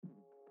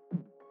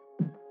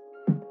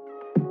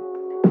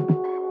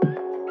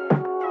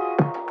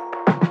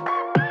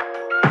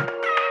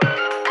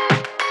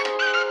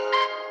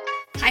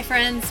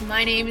friends,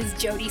 my name is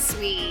Jody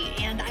Swee,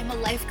 and I'm a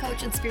life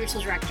coach and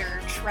spiritual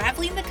director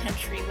traveling the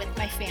country with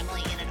my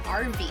family in an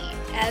RV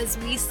as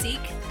we seek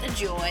the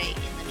joy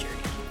in the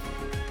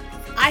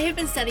journey. I have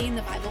been studying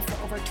the Bible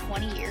for over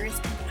 20 years,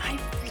 and I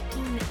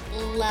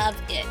freaking love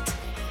it.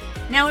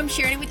 Now I'm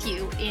sharing it with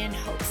you in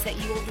hopes that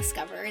you will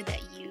discover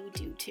that you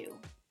do too.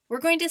 We're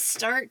going to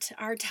start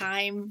our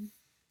time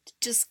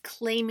just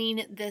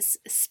claiming this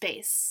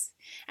space.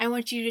 I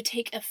want you to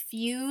take a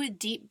few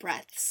deep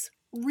breaths.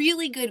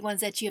 Really good ones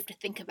that you have to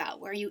think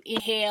about, where you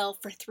inhale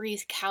for 3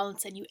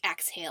 counts and you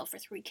exhale for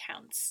 3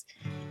 counts.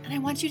 And I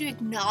want you to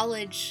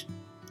acknowledge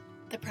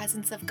the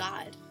presence of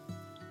God.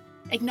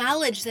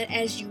 Acknowledge that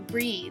as you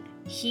breathe,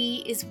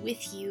 He is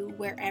with you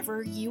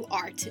wherever you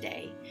are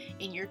today,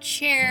 in your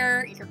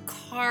chair, your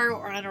car,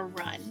 or on a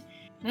run.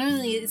 Not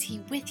only is He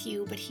with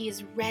you, but He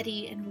is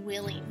ready and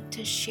willing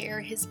to share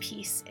His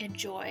peace and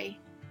joy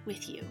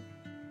with you.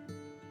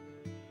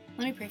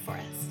 Let me pray for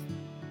us.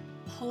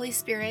 Holy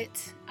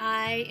Spirit,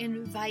 I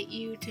invite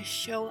you to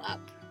show up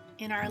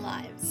in our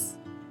lives.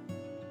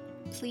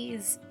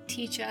 Please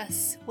teach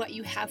us what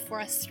you have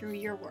for us through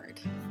your word.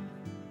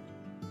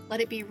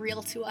 Let it be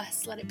real to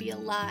us, let it be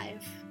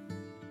alive,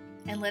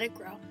 and let it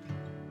grow.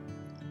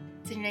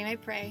 It's in your name I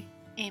pray,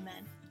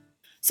 amen.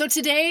 So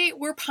today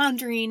we're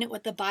pondering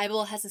what the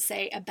Bible has to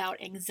say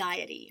about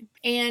anxiety.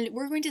 And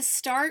we're going to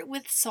start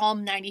with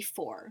Psalm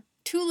 94,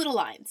 2 little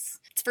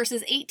lines. It's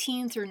verses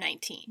 18 through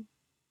 19.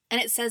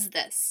 And it says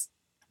this: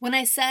 "When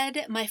I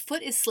said, 'My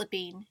foot is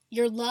slipping,'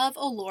 your love,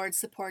 O Lord,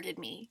 supported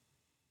me.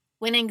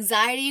 When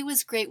anxiety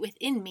was great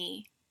within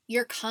me,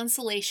 your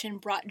consolation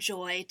brought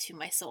joy to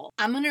my soul."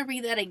 I'm going to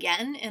read that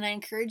again, and I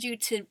encourage you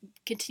to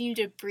continue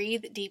to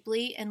breathe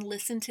deeply and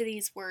listen to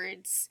these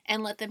words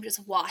and let them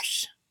just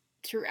wash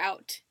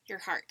throughout your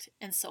heart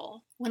and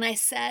soul. When I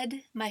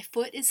said, "My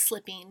foot is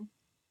slipping,"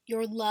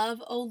 your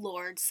love, O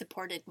Lord,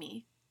 supported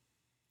me.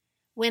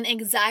 When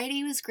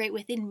anxiety was great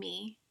within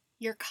me,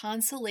 your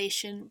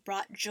consolation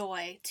brought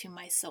joy to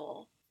my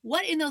soul.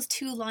 What in those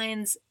 2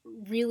 lines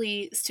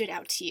really stood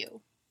out to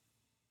you?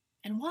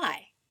 And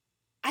why?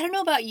 I don't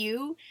know about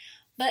you,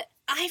 but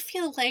I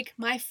feel like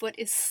my foot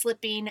is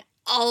slipping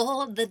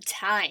all the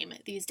time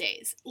these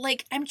days.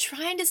 Like, I'm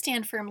trying to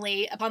stand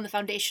firmly upon the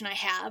foundation I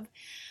have,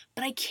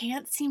 but I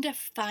can't seem to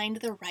find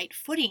the right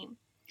footing.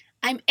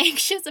 I'm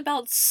anxious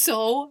about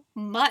so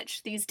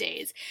much these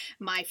days.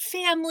 My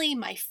family,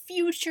 my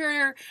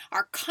future,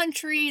 our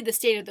country, the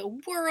state of the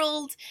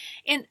world.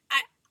 And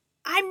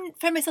I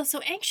find myself so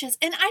anxious,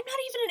 and I'm not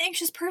even an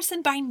anxious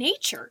person by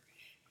nature.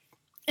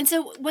 And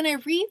so when I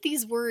read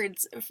these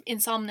words in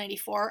Psalm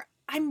 94,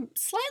 I'm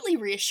slightly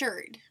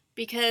reassured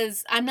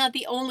because I'm not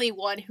the only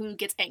one who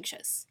gets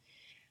anxious.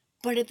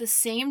 But at the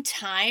same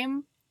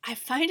time, I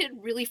find it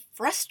really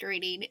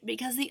frustrating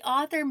because the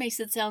author makes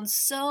it sound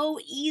so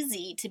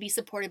easy to be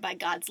supported by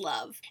God's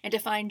love and to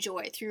find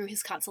joy through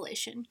His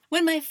consolation.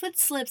 When my foot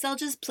slips, I'll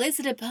just place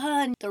it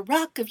upon the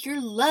rock of your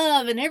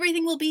love and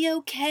everything will be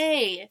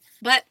okay.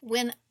 But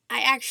when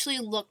I actually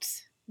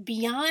looked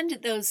beyond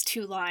those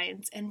 2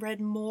 lines and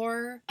read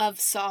more of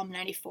Psalm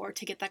 94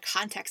 to get the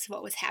context of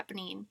what was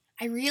happening,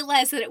 I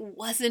realized that it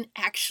wasn't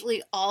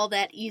actually all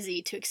that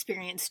easy to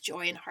experience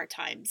joy in hard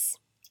times,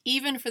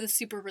 even for the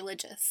super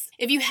religious.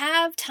 If you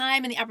have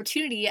time and the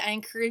opportunity, I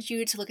encourage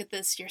you to look at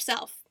this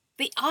yourself.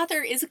 The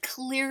author is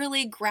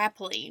clearly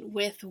grappling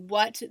with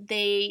what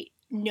they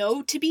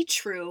know to be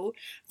true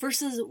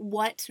versus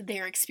what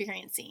they're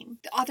experiencing.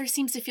 The author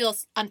seems to feel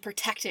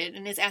unprotected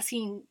and is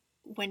asking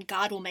when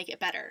God will make it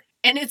better.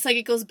 And it's like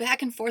it goes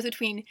back and forth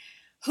between,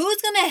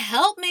 who's going to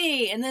help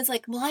me? And then it's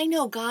like, well, I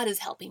know God is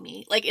helping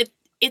me. Like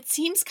it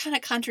seems kind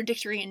of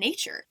contradictory in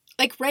nature.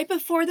 Like right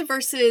before the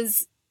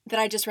verses that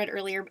I just read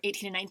earlier,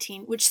 18 and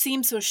 19, which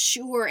seem so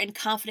sure and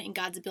confident in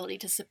God's ability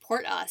to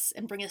support us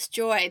and bring us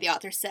joy, the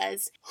author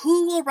says,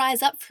 "Who will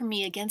rise up for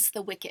me against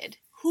the wicked?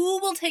 Who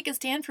will take a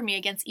stand for me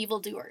against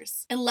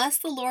evildoers? Unless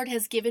the Lord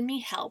has given me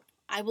help,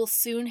 I will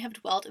soon have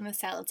dwelt in the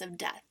silence of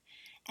death."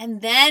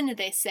 And then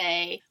they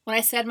say, "When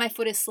I said my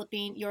foot is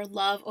slipping, your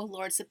love, O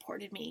Lord,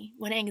 supported me.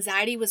 When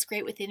anxiety was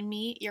great within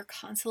me, your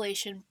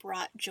consolation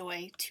brought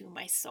joy to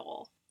my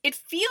soul." It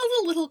feels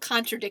a little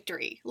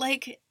contradictory.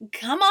 Like,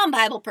 come on,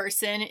 Bible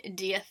person,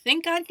 do you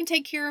think God can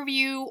take care of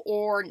you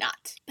or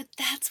not? But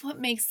that's what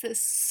makes this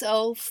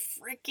so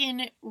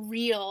freaking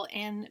real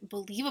and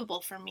believable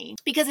for me,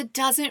 because it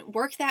doesn't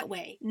work that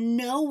way.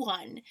 No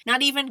one,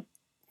 not even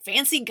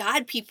fancy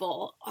God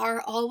people, are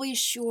always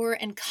sure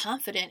and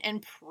confident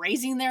and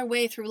praising their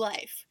way through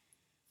life.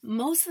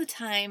 Most of the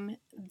time,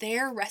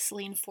 they're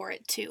wrestling for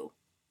it too.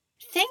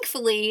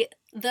 Thankfully,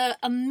 the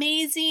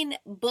amazing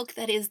book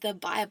that is the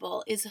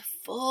Bible is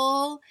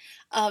full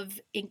of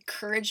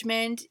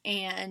encouragement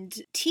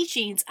and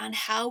teachings on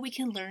how we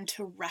can learn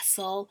to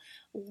wrestle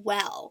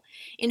well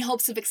in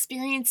hopes of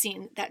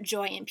experiencing that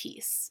joy and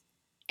peace.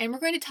 And we're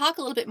going to talk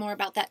a little bit more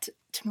about that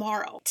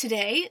tomorrow.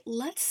 Today,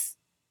 let's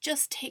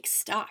just take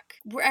stock.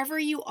 Wherever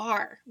you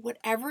are,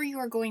 whatever you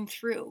are going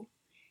through,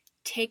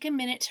 take a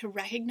minute to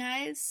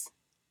recognize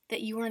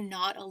that you are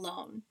not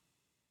alone.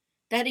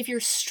 That if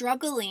you're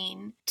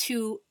struggling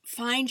to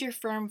find your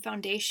firm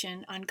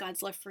foundation on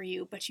God's love for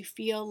you, but you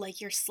feel like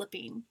you're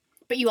slipping,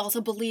 but you also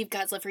believe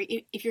God's love for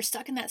you, if you're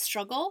stuck in that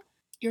struggle,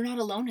 you're not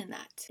alone in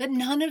that. But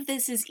none of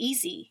this is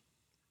easy.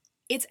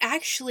 It's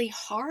actually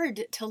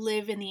hard to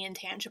live in the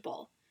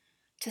intangible,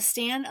 to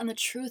stand on the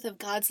truth of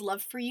God's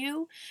love for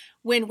you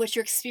when what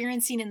you're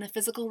experiencing in the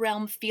physical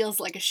realm feels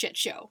like a shit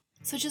show.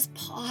 So just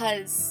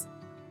pause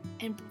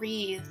and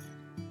breathe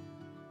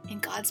in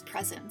God's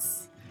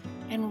presence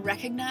and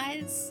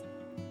recognize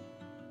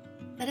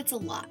that it's a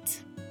lot.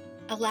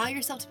 Allow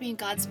yourself to be in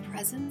God's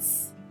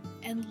presence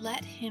and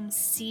let Him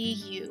see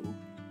you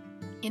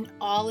in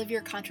all of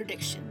your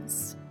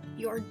contradictions,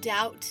 your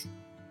doubt,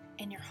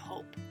 and your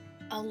hope.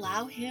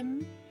 Allow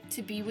Him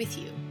to be with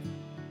you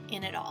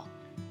in it all.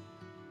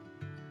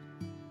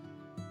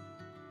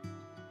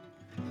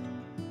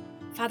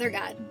 Father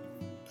God,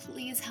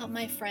 please help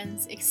my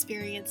friends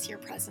experience your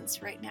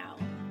presence right now.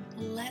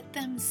 Let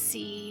them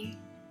see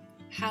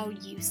how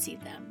you see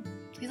them.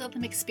 Please let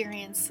them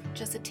experience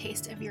just a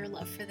taste of your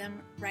love for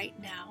them right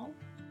now,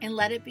 and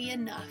let it be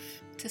enough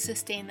to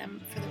sustain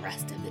them for the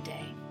rest of the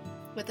day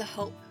with the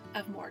hope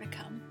of more to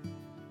come.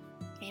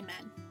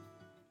 Amen.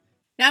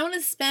 Now I want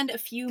to spend a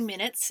few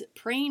minutes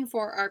praying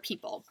for our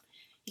people.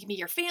 It can be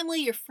your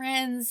family, your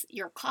friends,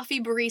 your coffee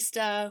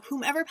barista,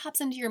 whomever pops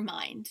into your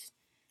mind.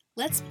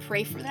 Let's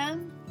pray for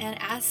them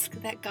and ask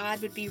that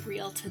God would be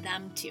real to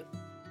them too.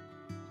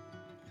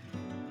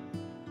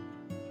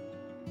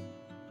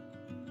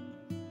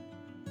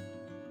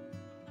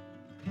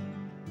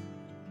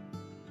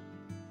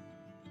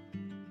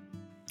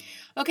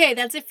 Okay,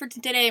 that's it for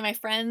today, my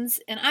friends,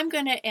 and I'm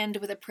going to end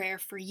with a prayer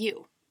for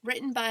you,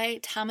 written by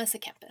Thomas à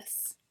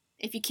Kempis.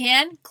 If you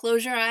can,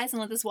 close your eyes and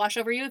let this wash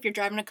over you. If you're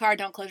driving a car,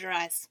 don't close your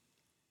eyes.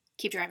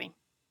 Keep driving,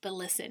 but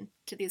listen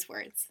to these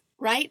words.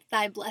 Write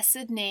thy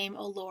blessed name,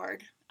 O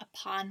Lord,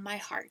 upon my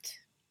heart,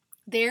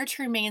 there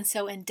to remain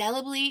so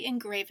indelibly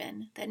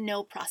engraven that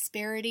no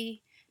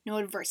prosperity, no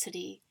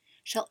adversity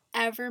shall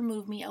ever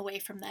move me away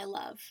from thy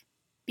love.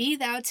 Be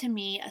thou to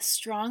me a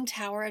strong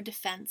tower of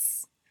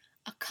defense,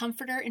 a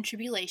comforter in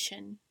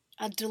tribulation,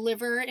 a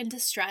deliverer in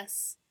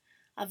distress,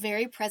 a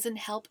very present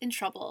help in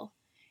trouble,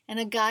 and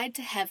a guide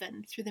to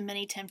heaven through the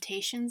many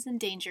temptations and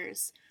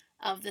dangers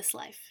of this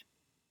life.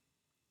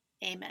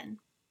 Amen.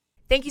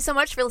 Thank you so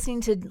much for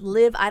listening to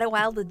Live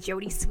Idlewild with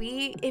Jody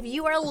Swee. If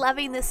you are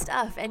loving this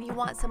stuff and you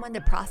want someone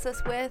to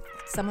process with,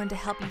 someone to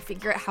help you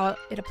figure out how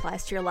it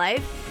applies to your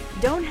life,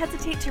 don't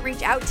hesitate to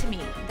reach out to me.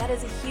 That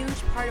is a huge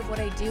part of what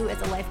I do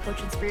as a life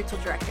coach and spiritual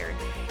director.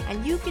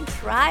 And you can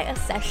try a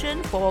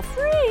session for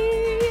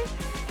free.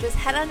 Just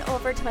head on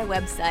over to my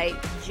website,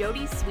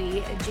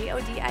 jodyswee,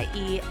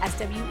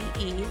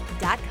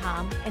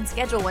 JODIESWEE.com, and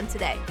schedule one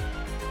today.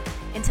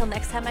 Until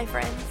next time, my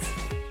friends,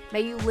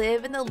 may you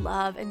live in the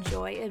love and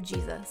joy of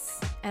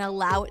Jesus and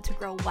allow it to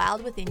grow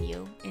wild within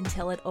you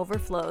until it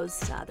overflows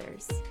to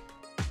others.